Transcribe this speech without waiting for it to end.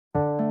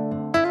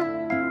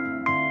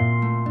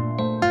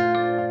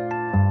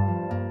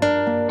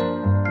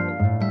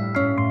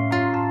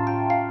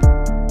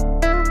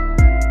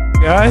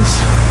guys,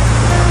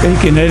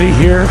 Ake and Eddie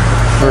here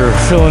for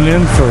filling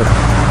in for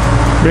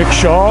Rick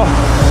Shaw.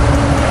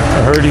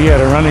 I heard he had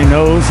a runny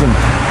nose and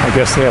I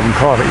guess they haven't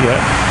caught it yet.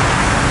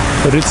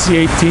 But it's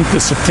the 18th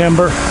of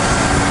September.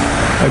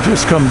 I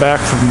just come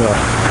back from the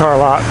car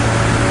lot.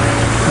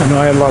 I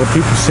know I had a lot of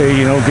people say,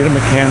 you know, get a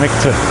mechanic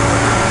to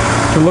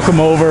look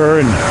them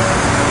over, and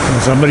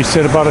somebody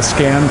said about a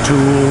scan tool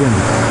and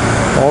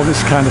all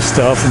this kind of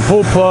stuff and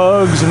pull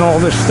plugs and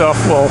all this stuff.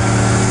 Well,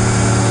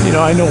 you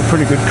know, I know a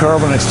pretty good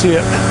car when I see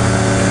it,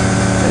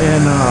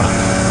 and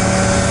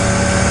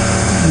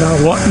not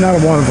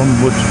one of them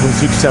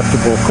was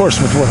acceptable. Of course,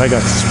 with what I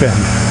got to spend,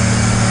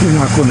 you're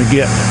not going to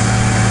get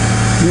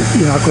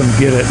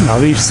it.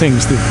 Now these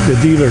things, the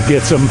dealer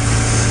gets them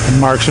and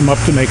marks them up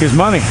to make his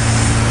money.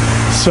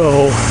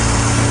 So,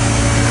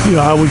 you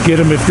know, I would get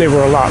them if they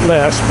were a lot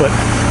less, but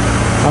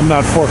I'm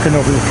not forking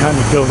over the kind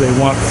of dough they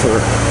want for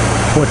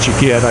what you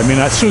get. I mean,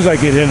 as soon as I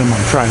get in them,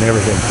 I'm trying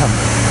everything.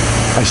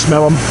 I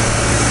smell them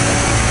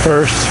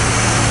first.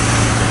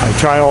 I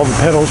try all the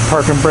pedals,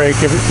 park and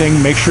brake,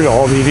 everything, make sure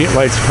all the idiot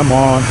lights come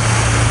on.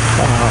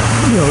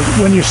 You know,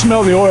 when you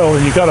smell the oil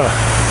and you got a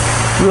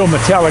real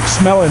metallic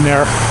smell in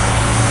there,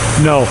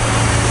 no.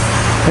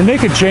 And they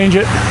can change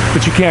it,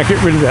 but you can't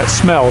get rid of that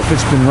smell if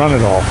it's been run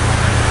at all.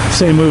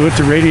 Same with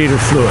the radiator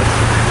fluid.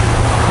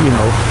 You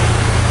know,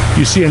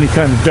 you see any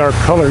kind of dark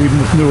color, even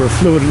with newer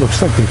fluid, it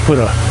looks like they put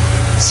a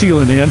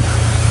sealant in.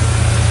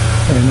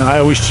 And I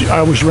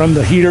always run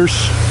the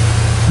heaters,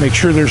 make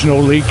sure there's no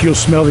leak. You'll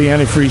smell the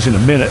antifreeze in a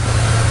minute.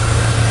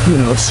 You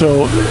know,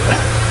 so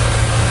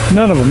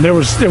none of them. There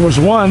was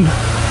one.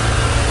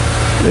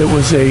 It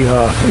was a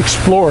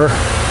Explorer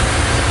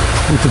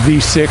with the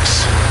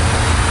V6,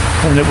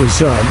 and it was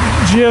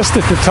just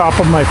at the top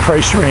of my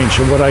price range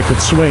of what I could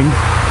swing.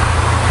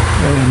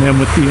 And then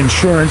with the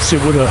insurance,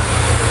 it would have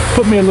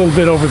put me a little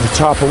bit over the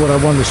top of what I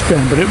wanted to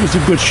spend, but it was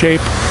in good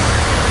shape.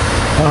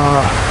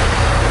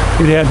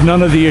 It had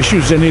none of the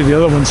issues any of the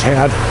other ones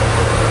had.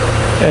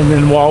 And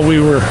then while we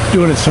were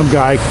doing it, some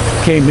guy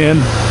came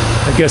in.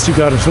 I guess he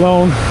got his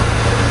loan,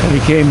 and he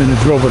came in and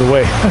drove it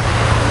away.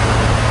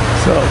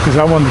 So, because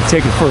I wanted to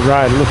take it for a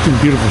ride. It looked in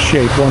beautiful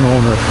shape, one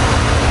owner,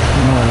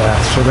 and all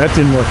that. So that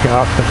didn't work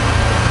out. But,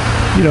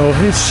 you know,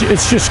 it's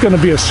just going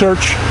to be a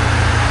search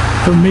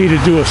for me to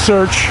do a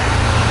search.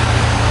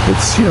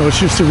 It's, you know, it's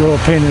just a real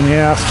pain in the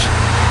ass.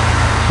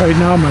 Right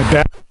now, my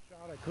back is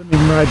shot. I couldn't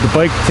even ride the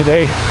bike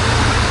today.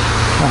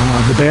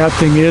 The bad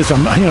thing is,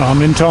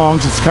 I'm in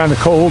tongs. It's kind of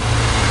cold,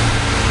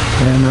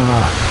 and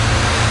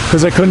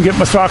because I couldn't get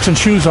my socks and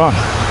shoes on,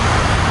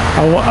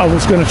 I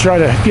was going to try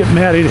to get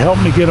Maddie to help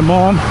me get them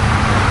on,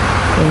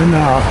 and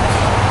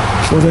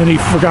well, then he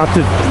forgot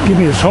to give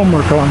me his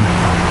homework on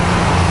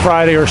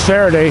Friday or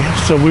Saturday,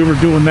 so we were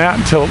doing that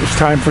until it was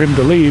time for him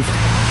to leave.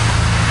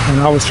 And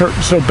I was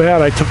hurting so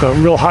bad, I took a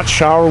real hot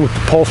shower with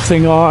the pulse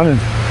thing on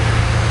and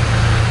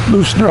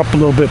loosened her up a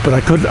little bit, but I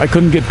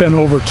couldn't get bent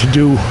over to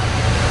do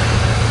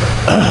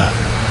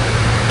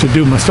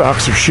my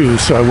socks or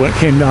shoes, so I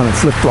came down in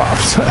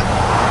flip-flops.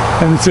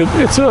 And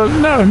it's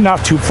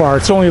not too far.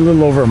 It's only a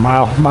little over a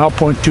mile,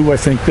 1.2, I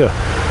think the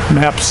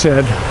map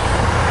said.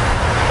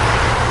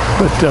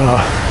 But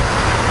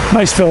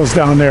nice fellas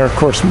down there. Of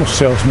course, most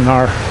salesmen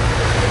are.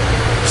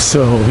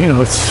 So, you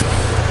know, it's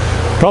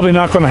probably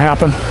not going to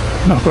happen.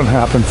 Not going to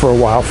happen for a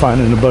while,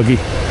 finding a buggy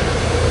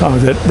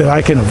that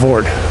I can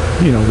afford.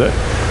 You know, that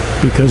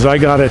because I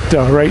got it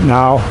right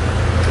now.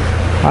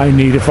 I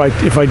need, if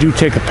I do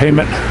take a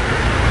payment,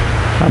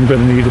 I'm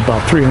going to need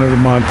about $300 a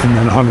month and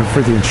then $100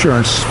 for the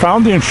insurance.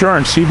 Found the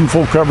insurance, even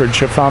full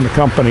coverage. I found a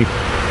company.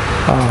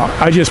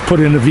 I just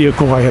put in a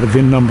vehicle I had a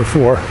VIN number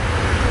for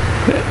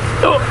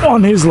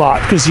on his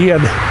lot because he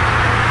had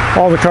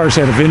all the cars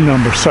had a VIN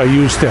number, so I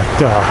used that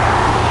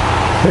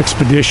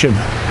Expedition.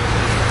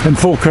 And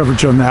full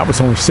coverage on that was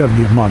only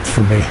 $70 a month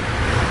for me.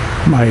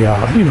 My,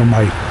 you know,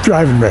 my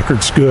driving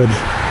record's good.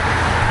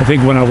 I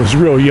think when I was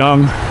real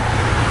young,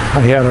 I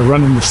had a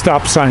running the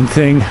stop sign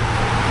thing,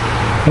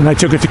 and I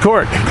took it to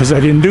court because I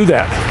didn't do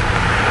that.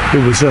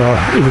 It was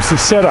the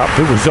setup.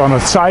 It was on a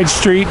side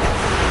street,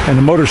 and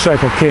a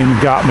motorcycle came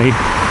and got me.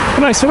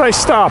 And I said I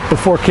stopped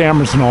before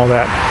cameras and all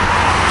that.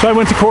 So I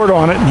went to court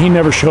on it, and he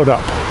never showed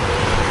up.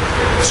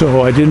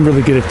 So I didn't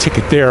really get a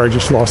ticket there. I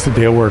just lost a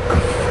day of work.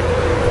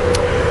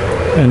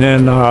 And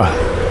then I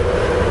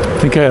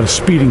think I had a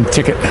speeding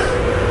ticket.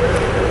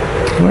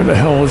 Where the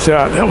hell was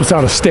that? That was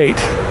out of state.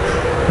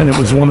 And it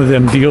was one of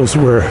them deals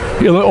where,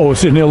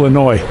 it's in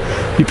Illinois.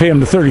 You pay him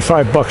the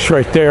 $35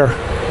 right there.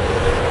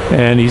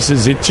 And he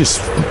says, it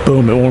just,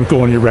 boom, it won't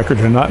go on your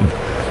record or nothing.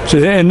 So,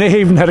 and they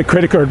even had a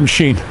credit card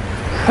machine.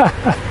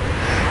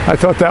 I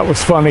thought that was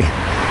funny.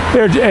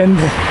 And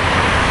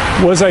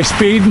was I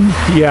speeding?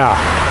 Yeah.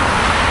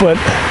 But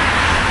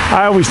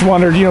I always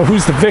wondered, you know,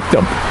 who's the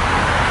victim?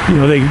 You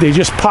know, they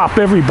just pop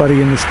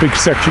everybody in this big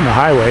section of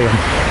highway. And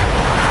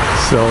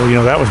so, you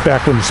know, that was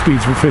back when the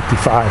speeds were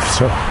 55.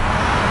 So,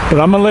 but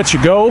I'm going to let you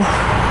go.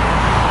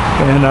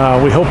 And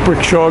we hope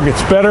Rick Shaw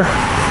gets better.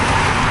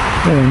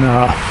 And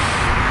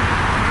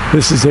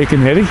this is Ake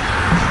and Eddie.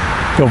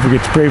 Don't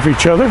forget to pray for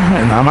each other,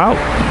 and I'm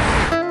out.